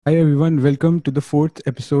Hi everyone, welcome to the fourth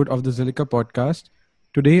episode of the Zilika podcast.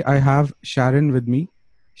 Today I have Sharon with me.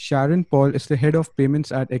 Sharon Paul is the head of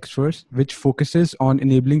payments at Xverse, which focuses on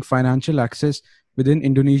enabling financial access within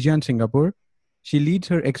Indonesia and Singapore. She leads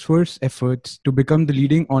her Xverse efforts to become the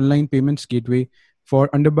leading online payments gateway for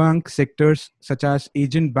underbanked sectors such as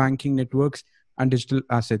agent banking networks and digital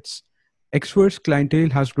assets. Xverse clientele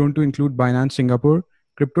has grown to include Binance Singapore,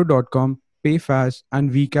 Crypto.com, PayFast, and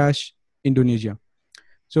Vcash Indonesia.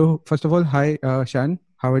 So first of all, hi Shan,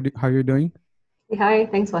 how are you doing? Hi,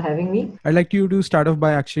 thanks for having me. I'd like you to start off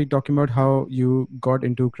by actually talking about how you got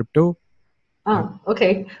into crypto. Yeah.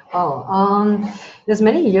 Okay. It was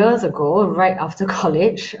many years ago, right after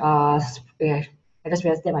college. Yeah, I just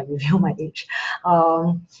realized that might reveal my age.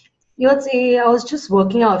 Um, you would say I was just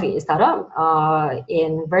working out of a startup.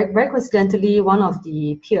 In very coincidentally, one of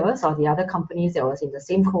the peers or the other companies that was in the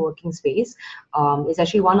same co-working space is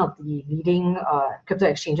actually one of the leading crypto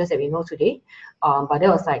exchanges that we know today. But that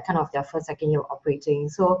was like kind of their first, second year of operating.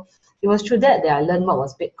 So it was through that I learned what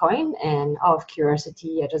was Bitcoin, and out of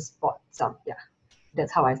curiosity, I just bought some. Yeah,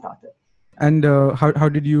 that's how I started. And how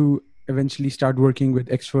did you eventually start working with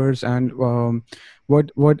Xverse, and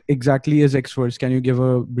what exactly is Xverse? Can you give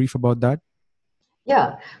a brief about that?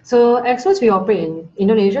 Yeah, so Exos, we operate in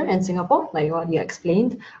Indonesia and Singapore, like what you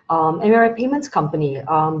explained, and we're a payments company,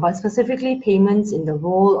 but specifically payments in the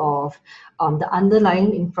role of the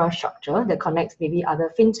underlying infrastructure that connects maybe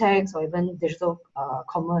other fintechs or even digital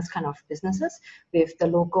commerce kind of businesses with the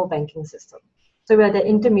local banking system. So we're the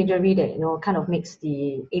intermediary that kind of makes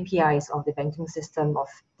the APIs of the banking system of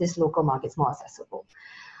this local markets more accessible.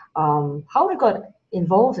 How I got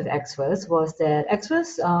involved with Xverse was that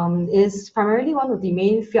Xverse is primarily one of the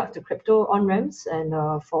main fiat to crypto on ramps, and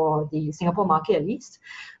for the Singapore market at least.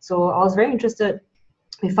 So I was very interested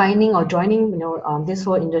in finding or joining, this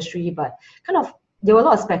whole industry, but kind of there were a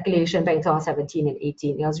lot of speculation back in 2017 and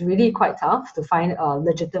 18. It was really quite tough to find a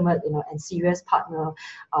legitimate, and serious partner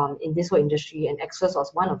in this whole industry, and Xverse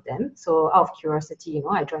was one of them. So out of curiosity,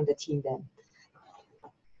 I joined the team then.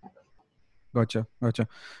 Gotcha.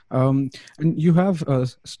 And you have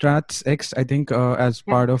Strats X, I think, as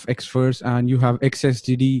Yeah. part of Xverse, and you have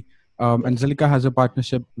XSGD, and Zilika has a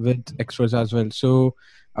partnership with Xverse as well. So,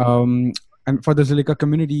 um, and for the Zilika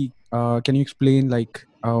community, can you explain like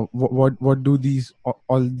what do these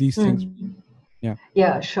all these things? Mm. Yeah.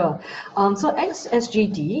 Yeah, sure. So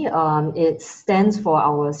XSGD, it stands for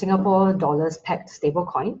our Singapore dollars pegged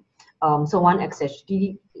stablecoin. So one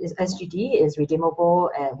XSGD is redeemable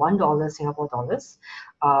at $1 Singapore dollars.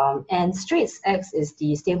 And Straits X is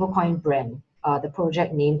the stablecoin brand, the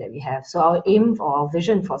project name that we have. So our aim or our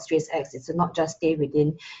vision for Straits X is to not just stay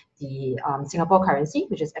within the Singapore currency,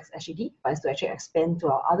 which is XSGD, but is to actually expand to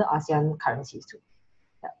our other ASEAN currencies too.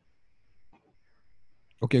 Yeah.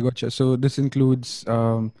 Okay, gotcha. So this includes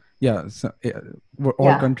yeah, so, yeah, all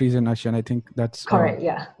Yeah, countries in ASEAN. I think that's correct.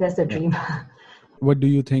 Yeah, that's the yeah. dream. What do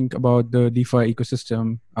you think about the DeFi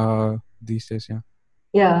ecosystem these days? Yeah.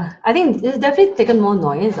 Yeah, I think it's definitely taken more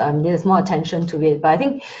noise. There's more attention to it, but I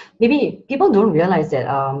think maybe people don't realize that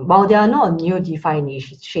while there are not new DeFi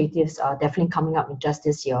initiatives definitely coming up in just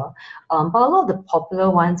this year, but a lot of the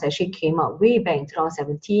popular ones actually came out way back in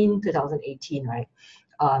 2017, 2018, right?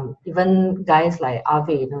 Even guys like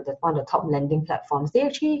Aave, one of the top lending platforms, they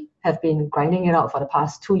actually have been grinding it out for the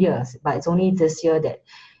past 2 years, but it's only this year that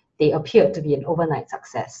they appeared to be an overnight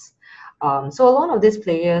success. So a lot of these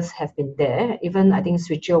players have been there. Even I think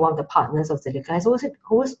Switcher, one of the partners of Zilliqa, has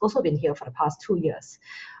also been here for the past 2 years.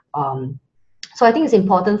 Um, so I think it's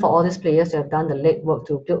important for all these players to have done the legwork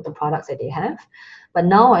to build the products that they have. But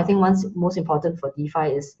now I think what's most important for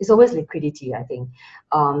DeFi is always liquidity. I think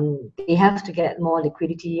they have to get more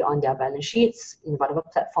liquidity on their balance sheets in whatever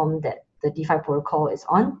platform that the DeFi protocol is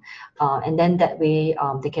on, and then that way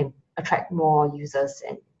they can attract more users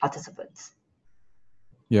and participants.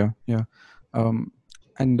 Yeah. Um,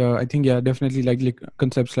 and I think yeah, definitely like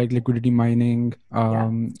concepts like liquidity mining Yeah.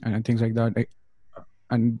 and things like that,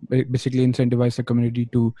 and basically incentivize the community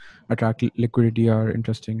to attract liquidity are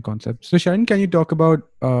interesting concepts. So Sharon, can you talk about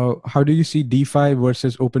how do you see DeFi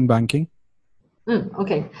versus open banking?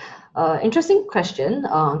 Okay. Interesting question.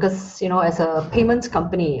 Because as a payments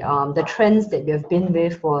company, the trends that we have been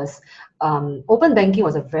with was open banking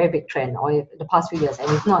was a very big trend, or in the past few years,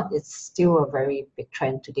 and if not, it's still a very big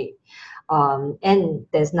trend today. And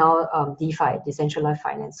there's now DeFi, decentralized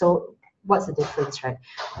finance. So what's the difference, right?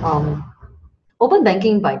 Um, Open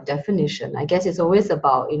banking, by definition, I guess, it's always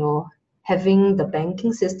about having the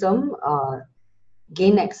banking system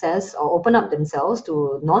gain access or open up themselves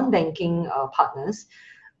to non-banking partners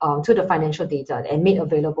to the financial data and made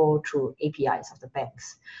available through APIs of the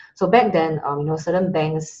banks. So back then, certain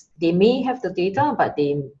banks, they may have the data, but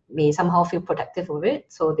they may somehow feel protective of it,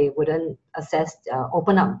 so they wouldn't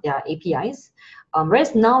open up their APIs.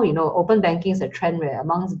 Whereas now, open banking is a trend where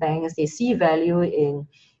amongst banks, they see value in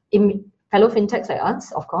fellow fintechs like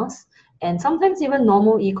us, of course, and sometimes even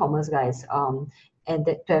normal e-commerce guys, and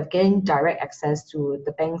that to have gained direct access to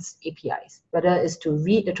the bank's APIs, whether it's to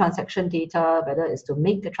read the transaction data, whether it's to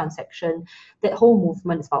make the transaction, that whole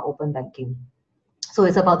movement is about open banking. So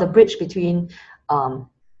it's about the bridge between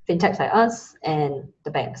fintechs like us and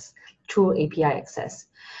the banks through API access.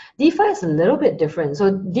 DeFi is a little bit different.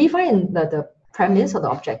 So DeFi, in the premise or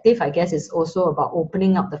the objective, I guess, is also about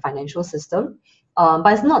opening up the financial system,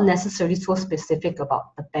 but it's not necessarily so specific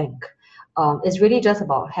about the bank. It's really just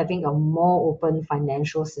about having a more open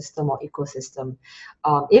financial system or ecosystem.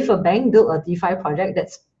 If a bank built a DeFi project,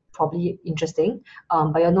 that's probably interesting,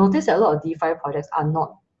 but you'll notice that a lot of DeFi projects are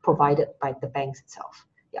not provided by the banks itself.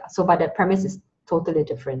 Yeah, so by that premise is totally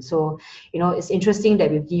different. So, it's interesting that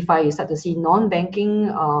with DeFi, you start to see non-banking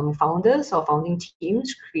founders or founding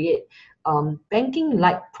teams create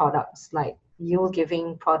banking-like products, like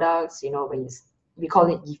yield-giving products, we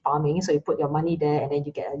call it e-farming. So you put your money there and then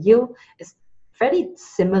you get a yield. It's fairly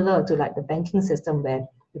similar to like the banking system where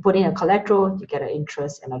you put in a collateral, you get an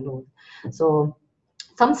interest and a loan. So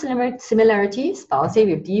some similarities, but I'll say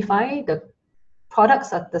with DeFi, the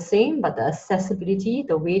products are the same, but the accessibility,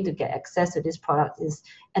 the way to get access to this product is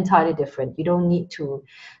entirely different. You don't need to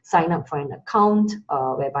sign up for an account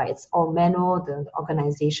whereby it's all manual. The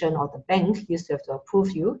organization or the bank used to have to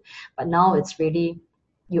approve you, but now it's really,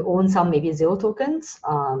 you own some maybe Zero tokens,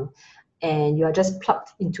 and you are just plugged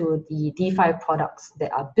into the DeFi products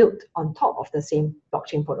that are built on top of the same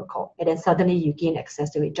blockchain protocol. And then suddenly you gain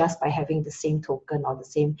access to it just by having the same token or the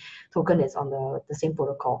same token that's on the same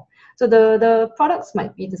protocol. So the products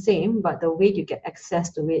might be the same, but the way you get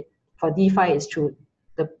access to it for DeFi is through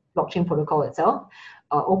the blockchain protocol itself.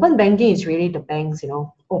 Open banking is really the banks,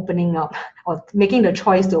 opening up or making the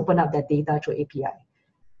choice to open up their data through API.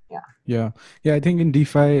 Yeah. I think in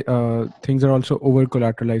DeFi, things are also over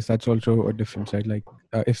collateralized. That's also a difference, right? Like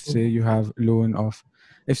if say you have loan of,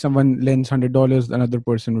 if someone lends $100, another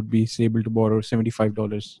person would be able to borrow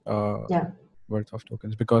 $75 worth of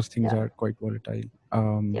tokens because things are quite volatile.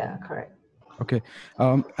 Yeah, correct. Okay.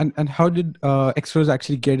 And how did Xverse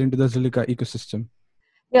actually get into the Zilliqa ecosystem?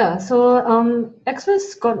 Yeah, so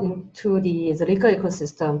Xverse got into the Zilliqa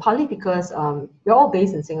ecosystem partly because we're all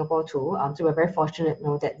based in Singapore too. So we're very fortunate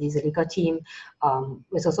that the Zilliqa team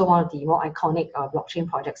was also one of the more iconic blockchain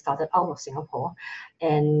projects started out of Singapore.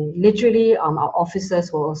 And literally our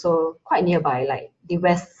offices were also quite nearby, like the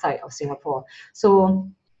west side of Singapore. So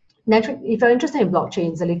naturally, if you're interested in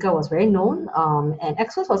blockchain, Zilliqa was very known, and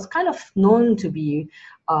Xverse was kind of known to be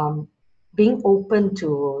being open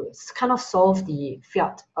to kind of solve the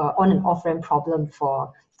fiat on and off-ramp problem for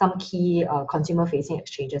some key consumer-facing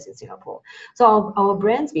exchanges in Singapore. So our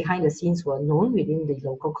brands behind the scenes were known within the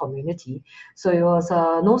local community. So it was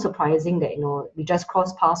no surprising that we just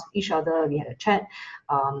crossed paths with each other. We had a chat,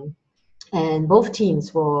 and both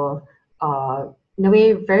teams were in a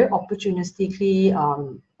way very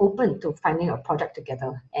opportunistically open to finding a project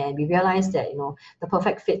together. And we realized that the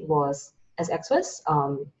perfect fit was, as Xverse,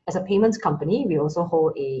 as a payments company, we also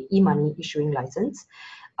hold a e-money issuing license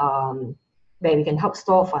where we can help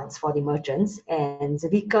store funds for the merchants. And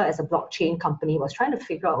Zilliqa, as a blockchain company, was trying to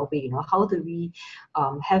figure out a way, how do we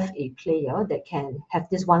have a player that can have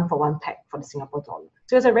this one-for-one peg for the Singapore dollar.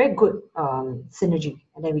 So it was a very good synergy.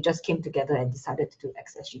 And then we just came together and decided to do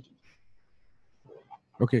XSGD.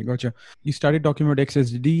 Okay, gotcha. You started talking about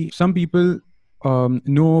XSGD. Some people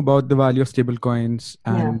know about the value of stable coins,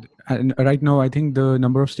 and right now I think the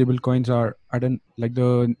number of stable coins are at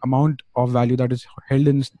the amount of value that is held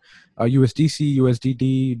in USDC,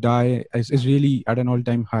 USDT, DAI is really at an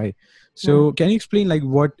all-time high. So can you explain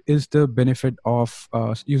what is the benefit of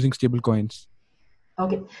using stable coins?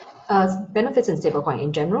 Okay, benefits in stablecoin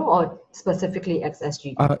in general or specifically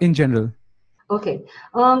XSGD? In general. Okay,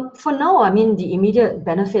 for now, I mean, the immediate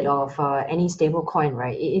benefit of any stablecoin,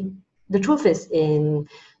 right? The truth is, in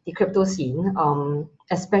the crypto scene,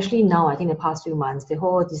 especially now, I think the past few months, the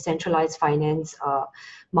whole decentralized finance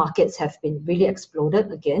markets have been really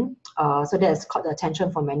exploded again. So that has caught the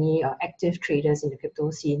attention for many active traders in the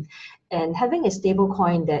crypto scene. And having a stable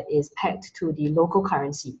coin that is pegged to the local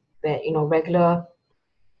currency, where regular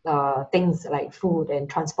things like food and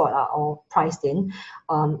transport are all priced in,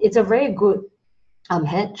 it's a very good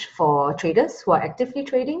hedge for traders who are actively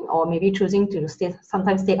trading or maybe choosing to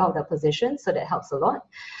sometimes stay out their position. So that helps a lot.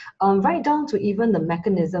 Right down to even the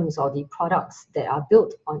mechanisms or the products that are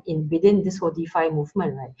built within this whole DeFi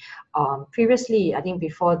movement, right? Previously, I think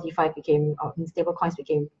before DeFi became, stablecoins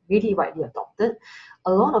became really widely adopted,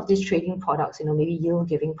 a lot of these trading products, maybe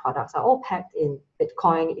yield-giving products, are all packed in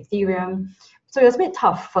Bitcoin, Ethereum. So it was a bit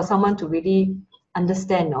tough for someone to really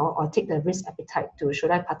understand or take the risk appetite to,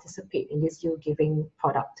 should I participate in this yield-giving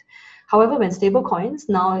product? However, when stablecoins,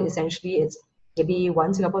 now essentially it's maybe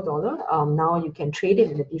 $1 now you can trade it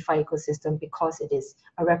in the DeFi ecosystem because it is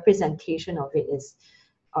a representation of it is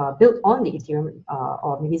built on the Ethereum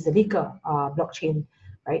or maybe Zilliqa blockchain,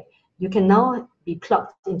 right? You can now be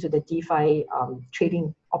plugged into the DeFi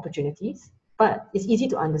trading opportunities, but it's easy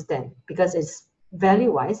to understand because it's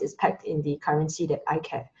value-wise, it's packed in the currency that I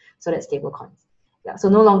care, so that's stablecoins. Yeah, so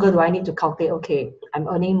no longer do I need to calculate, okay, I'm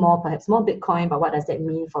earning perhaps more Bitcoin, but what does that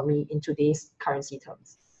mean for me in today's currency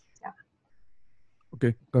terms?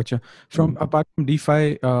 Okay, gotcha. Apart from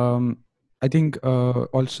DeFi, I think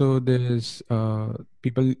also there's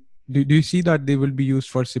people. Do you see that they will be used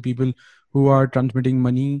for, say, people who are transmitting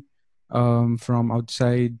money from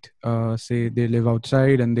outside? Say they live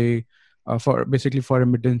outside and they for basically for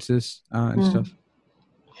remittances and stuff.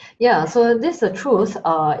 Yeah, so this is the truth.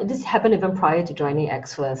 This happened even prior to joining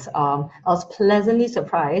Xverse. I was pleasantly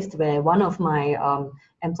surprised where one of my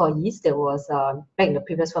employees that was back in the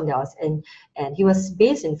previous firm that I was in, and he was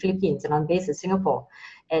based in Philippines and I'm based in Singapore.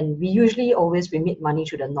 And we usually always remit money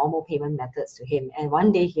through the normal payment methods to him. And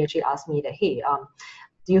one day he actually asked me that, hey,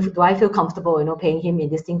 do I feel comfortable, paying him in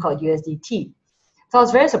this thing called USDT? So I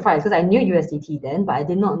was very surprised because I knew USDT then, but I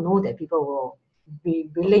did not know that people will be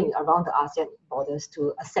willing around the ASEAN borders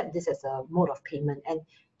to accept this as a mode of payment. And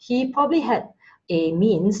he probably had a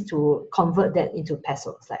means to convert that into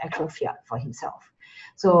pesos, like actual fiat for himself.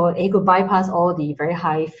 So he could bypass all the very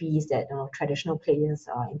high fees that traditional players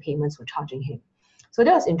in payments were charging him. So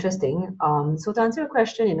that was interesting. So to answer your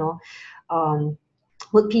question,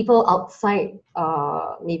 would people outside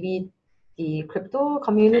maybe the crypto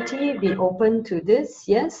community be open to this?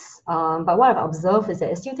 Yes. But what I've observed is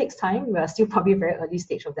that it still takes time. We are still probably very early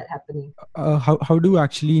stage of that happening. How do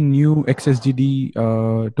actually new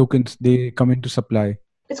XSDD tokens they come into supply?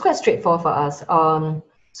 It's quite straightforward for us.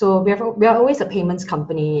 So we are always a payments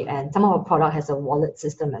company, and some of our product has a wallet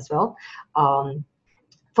system as well.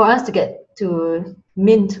 For us to get to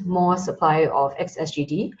mint more supply of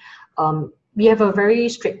XSGD, we have a very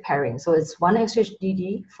strict pairing. So it's one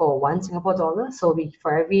XSGD for $1 Singapore. So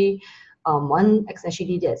for every one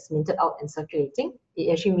XSGD that's minted out and circulating,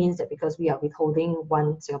 it actually means that because we are withholding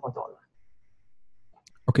 $1 Singapore.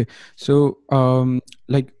 Okay, so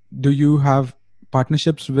do you have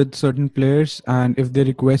partnerships with certain players, and if they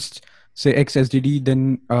request, say, XSDD,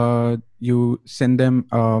 then you send them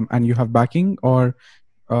and you have backing, or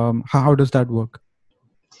how does that work?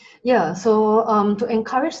 Yeah, so to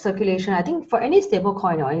encourage circulation, I think for any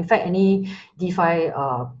stablecoin or in fact any DeFi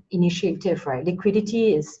initiative, right,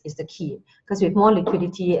 liquidity is the key, because with more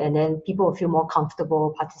liquidity and then people will feel more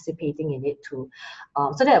comfortable participating in it too.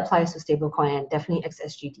 So that applies to stablecoin and definitely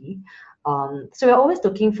XSGD. So we're always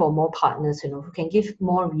looking for more partners, who can give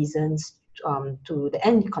more reasons to the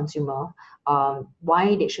end consumer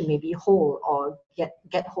why they should maybe hold or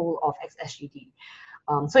get hold of XSGD.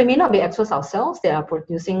 So it may not be Xverse ourselves that are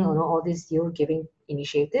producing all these yield-giving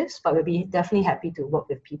initiatives, but we'll be definitely happy to work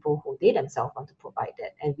with people who they themselves want to provide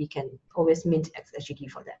that, and we can always mint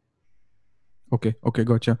XSGD for that. Okay,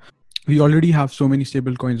 gotcha. We already have so many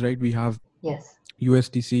stable coins, right? We have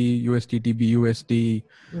USDC, USDT, BUSD,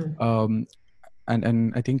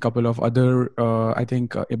 and I think a couple of other,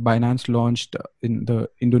 Binance launched in the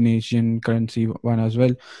Indonesian currency one as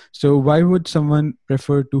well. So why would someone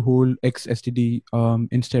prefer to hold XSDD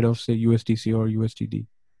instead of, say, USDC or USDD?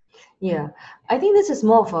 Yeah, I think this is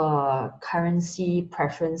more of a currency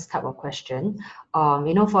preference type of question.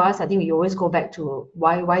 For us, I think we always go back to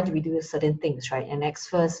why do we do certain things, right? And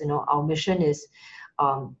Xverse, our mission is,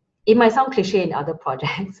 it might sound cliche in other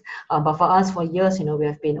projects, but for us, for years, we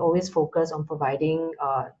have been always focused on providing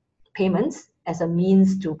payments as a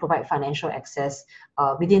means to provide financial access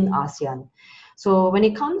within ASEAN. So when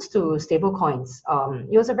it comes to stablecoins,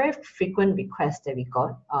 it was a very frequent request that we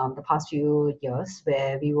got the past few years,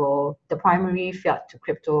 where we were the primary fiat to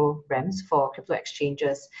crypto REMs for crypto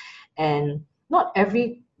exchanges. And not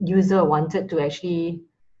every user wanted to actually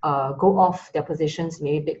go off their positions,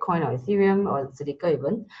 maybe Bitcoin or Ethereum or Zilliqa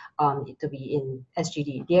even, to be in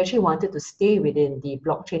SGD. They actually wanted to stay within the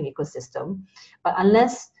blockchain ecosystem. But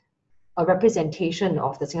unless a representation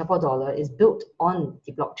of the Singapore dollar is built on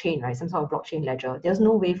the blockchain, right? Some sort of blockchain ledger. There's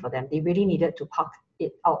no way for them. They really needed to park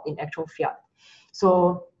it out in actual fiat.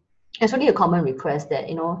 So it's really a common request that,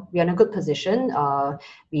 we're in a good position.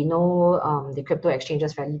 We know the crypto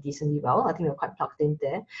exchanges fairly decently well. I think we're quite plugged in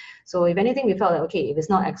there. So if anything, we felt like, okay, if it's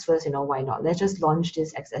not XFirst, why not? Let's just launch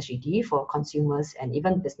this XSGD for consumers and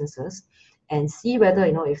even businesses and see whether,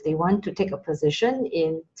 if they want to take a position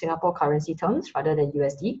in Singapore currency terms rather than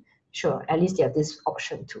USD, sure, at least they have this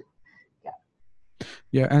option too.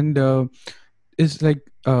 Yeah, and is like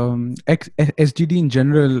SGD in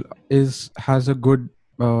general has a good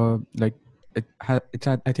I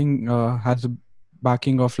think has a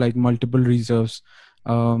backing of like multiple reserves,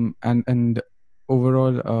 and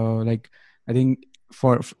overall like I think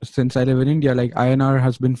since I live in India, like INR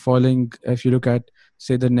has been falling. If you look at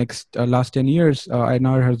say the next last 10 years,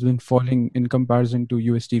 INR has been falling in comparison to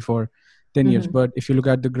USD for 10 years. But if you look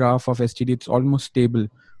at the graph of SGD, it's almost stable.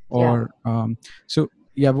 So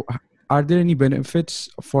yeah, are there any benefits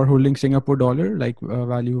for holding Singapore dollar, like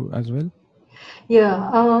value as well? Yeah,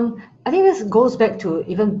 I think this goes back to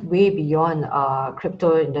even way beyond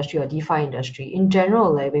crypto industry or DeFi industry. In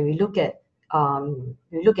general, like when we look at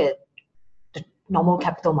the normal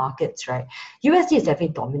capital markets, right? USD is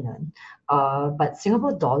definitely dominant, but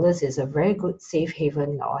Singapore dollars is a very good safe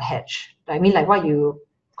haven or hedge. I mean, like what you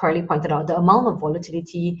correctly pointed out, the amount of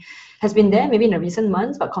volatility has been there maybe in the recent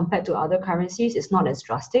months, but compared to other currencies, it's not as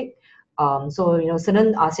drastic. So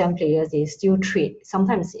certain ASEAN players, they still trade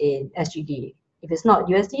sometimes in SGD. If it's not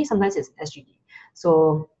USD, sometimes it's SGD.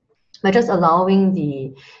 So we're just allowing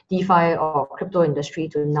the DeFi or crypto industry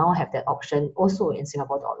to now have that option also in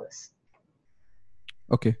Singapore dollars.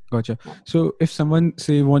 Okay, gotcha. So if someone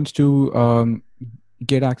say wants to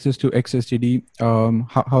get access to XSGD,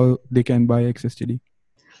 how they can buy XSGD?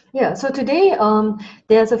 Yeah, so today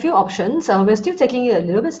there's a few options. We're still taking it a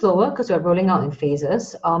little bit slower because we're rolling out in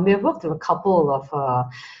phases. We have worked with a couple of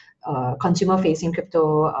consumer-facing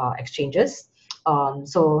crypto exchanges.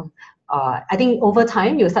 So I think over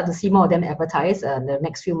time you'll start to see more of them advertise in the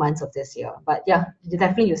next few months of this year. But yeah,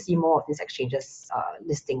 definitely you'll see more of these exchanges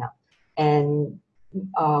listing up. And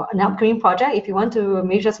an upcoming project, if you want to,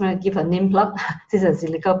 maybe just want to give a name plug, this is a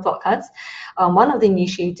Zilliqa podcast. One of the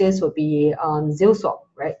initiatives will be ZilSwap,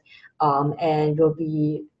 right? And will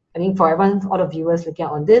be, I think for everyone, all the viewers looking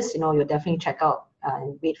on this, you'll definitely check out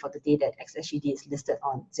and wait for the day that XSGD is listed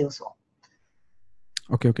on ZilSwap.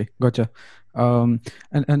 Okay, gotcha. And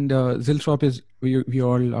ZilSwap is we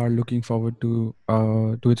all are looking forward to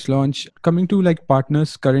its launch. Coming to like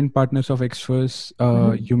current partners of XFirst,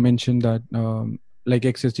 you mentioned that like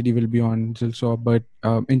XSGD will be on ZilSwap, but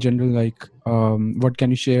in general, like what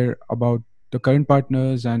can you share about the current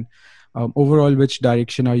partners and overall, which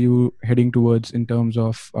direction are you heading towards in terms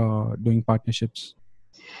of doing partnerships?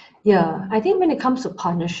 Yeah, I think when it comes to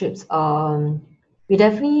partnerships, we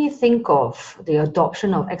definitely think of the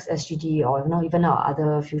adoption of XSGD or even our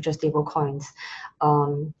other future stable coins.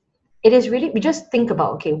 It is really, we just think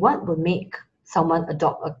about, okay, what would make someone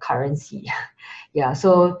adopt a currency? Yeah,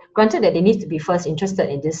 so granted that they need to be first interested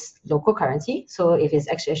in this local currency. So if it's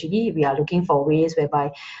XSGD, we are looking for ways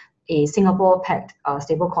whereby a Singapore-pegged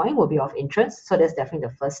stablecoin will be of interest. So that's definitely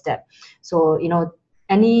the first step. So,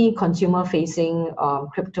 any consumer-facing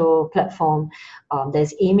crypto platform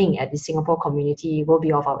that's aiming at the Singapore community will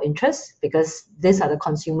be of our interest because these are the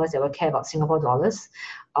consumers that will care about Singapore dollars.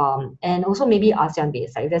 And also maybe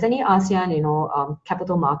ASEAN-based. Like if there's any ASEAN,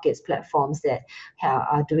 capital markets platforms that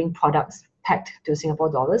are doing products pegged to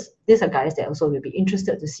Singapore dollars, these are guys that also will be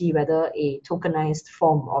interested to see whether a tokenized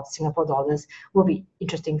form of Singapore dollars will be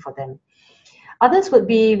interesting for them. Others would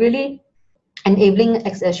be really enabling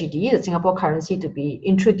XSGD, the Singapore currency, to be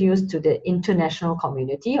introduced to the international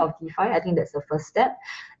community of DeFi. I think that's the first step.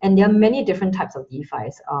 And there are many different types of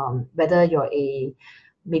DeFis, whether you're a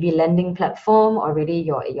maybe lending platform or really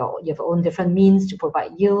you have your own different means to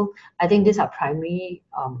provide yield. I think these are primary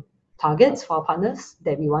targets for our partners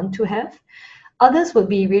that we want to have. Others would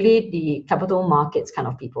be really the capital markets kind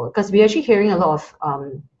of people, because we're actually hearing a lot of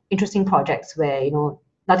interesting projects where,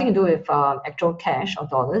 nothing to do with actual cash or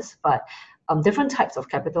dollars, but different types of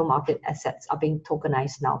capital market assets are being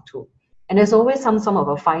tokenized now too. And there's always some of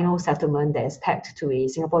a final settlement that is pegged to a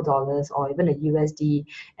Singapore dollars or even a USD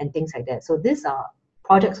and things like that. So these are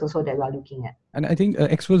projects also that we are looking at. And I think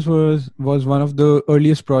XFirst was one of the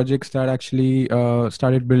earliest projects that actually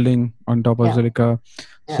started building on top of Zilliqa.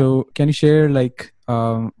 Yeah. So can you share like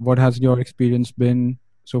what has your experience been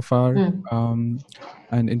so far? And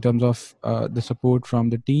in terms of the support from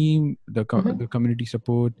the team, the community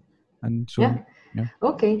support, and so on. Yeah.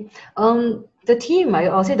 Okay. The team,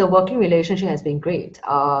 I'll say the working relationship has been great.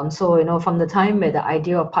 So from the time where the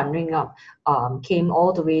idea of partnering up came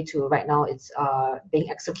all the way to right now, it's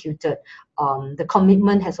being executed. The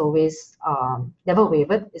commitment has always never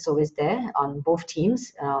wavered. It's always there on both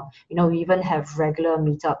teams. We even have regular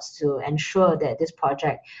meetups to ensure that this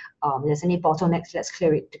project, there's any bottlenecks, let's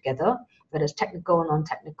clear it together, whether it's technical,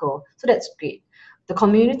 non-technical. So that's great. The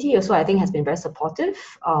community also, I think, has been very supportive.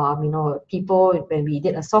 People, when we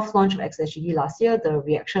did a soft launch of XSGD last year, the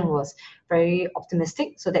reaction was very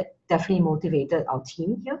optimistic. So that definitely motivated our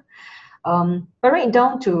team here. But right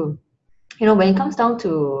down to, when it comes down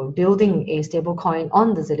to building a stable coin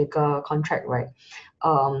on the Zilliqa contract, right?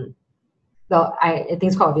 Well, I think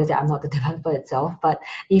it's quite obvious that I'm not the developer itself, but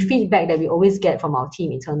the feedback that we always get from our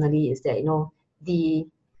team internally is that,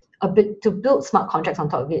 a bit to build smart contracts on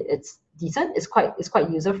top of it, it's decent, it's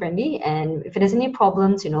quite user friendly, and if there's any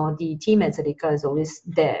problems, the team at Zilliqa is always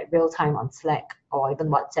there real time on Slack or even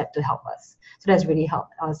WhatsApp to help us. So that's really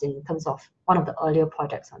helped us in terms of one of the earlier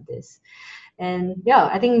projects on this. And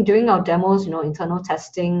yeah, I think during our demos, internal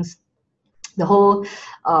testings, the whole,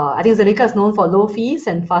 I think Zilliqa is known for low fees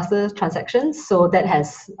and faster transactions. So that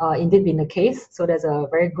has indeed been the case. So that's a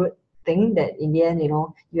very good thing that in the end,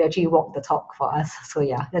 you actually walk the talk for us. So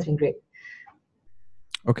yeah, that's been great.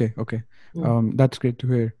 Okay. That's great to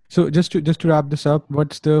hear. So just to wrap this up,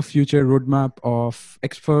 what's the future roadmap of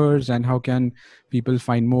Xpers, and how can people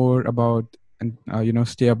find more about and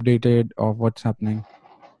stay updated of what's happening?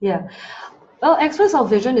 Yeah. Well, Xpers, our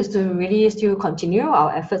vision is to really still continue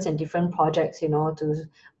our efforts in different projects,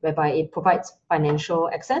 whereby it provides financial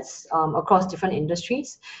access across different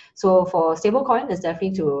industries. So for stablecoin, it's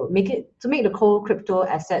definitely to make the whole crypto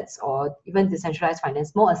assets or even decentralized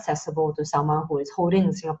finance more accessible to someone who is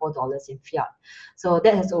holding Singapore dollars in fiat. So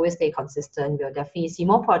that has always stayed consistent. We'll definitely see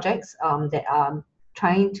more projects that are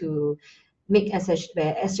trying to make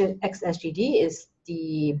XSGD is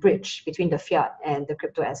the bridge between the fiat and the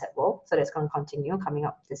crypto asset world. So that's going to continue coming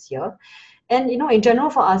up this year. And, in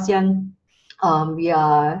general for ASEAN, we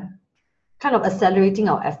are kind of accelerating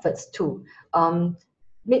our efforts too. A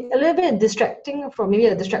little bit distracting from maybe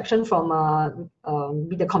a distraction from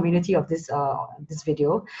the community of this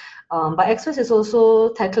video, but Xpers is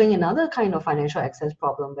also tackling another kind of financial access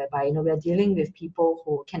problem whereby we are dealing with people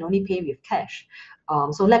who can only pay with cash.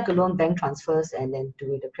 So let alone bank transfers and then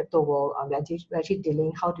to the crypto world, we're actually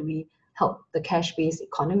dealing how do we help the cash-based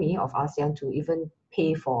economy of ASEAN to even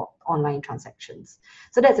pay for online transactions.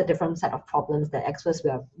 So that's a different set of problems that Xpers we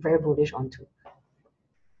are very bullish on too.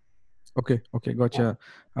 Okay, gotcha.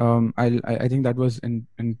 I think that was an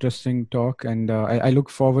interesting talk, and I look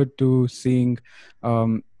forward to seeing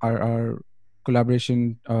our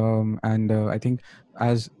collaboration. And I think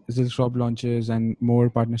as Zilshop launches and more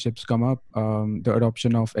partnerships come up, the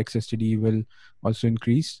adoption of XSTD will also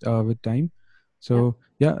increase with time. So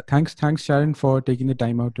yeah, thanks Sharon for taking the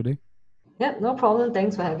time out today. Yeah, no problem.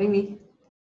 Thanks for having me.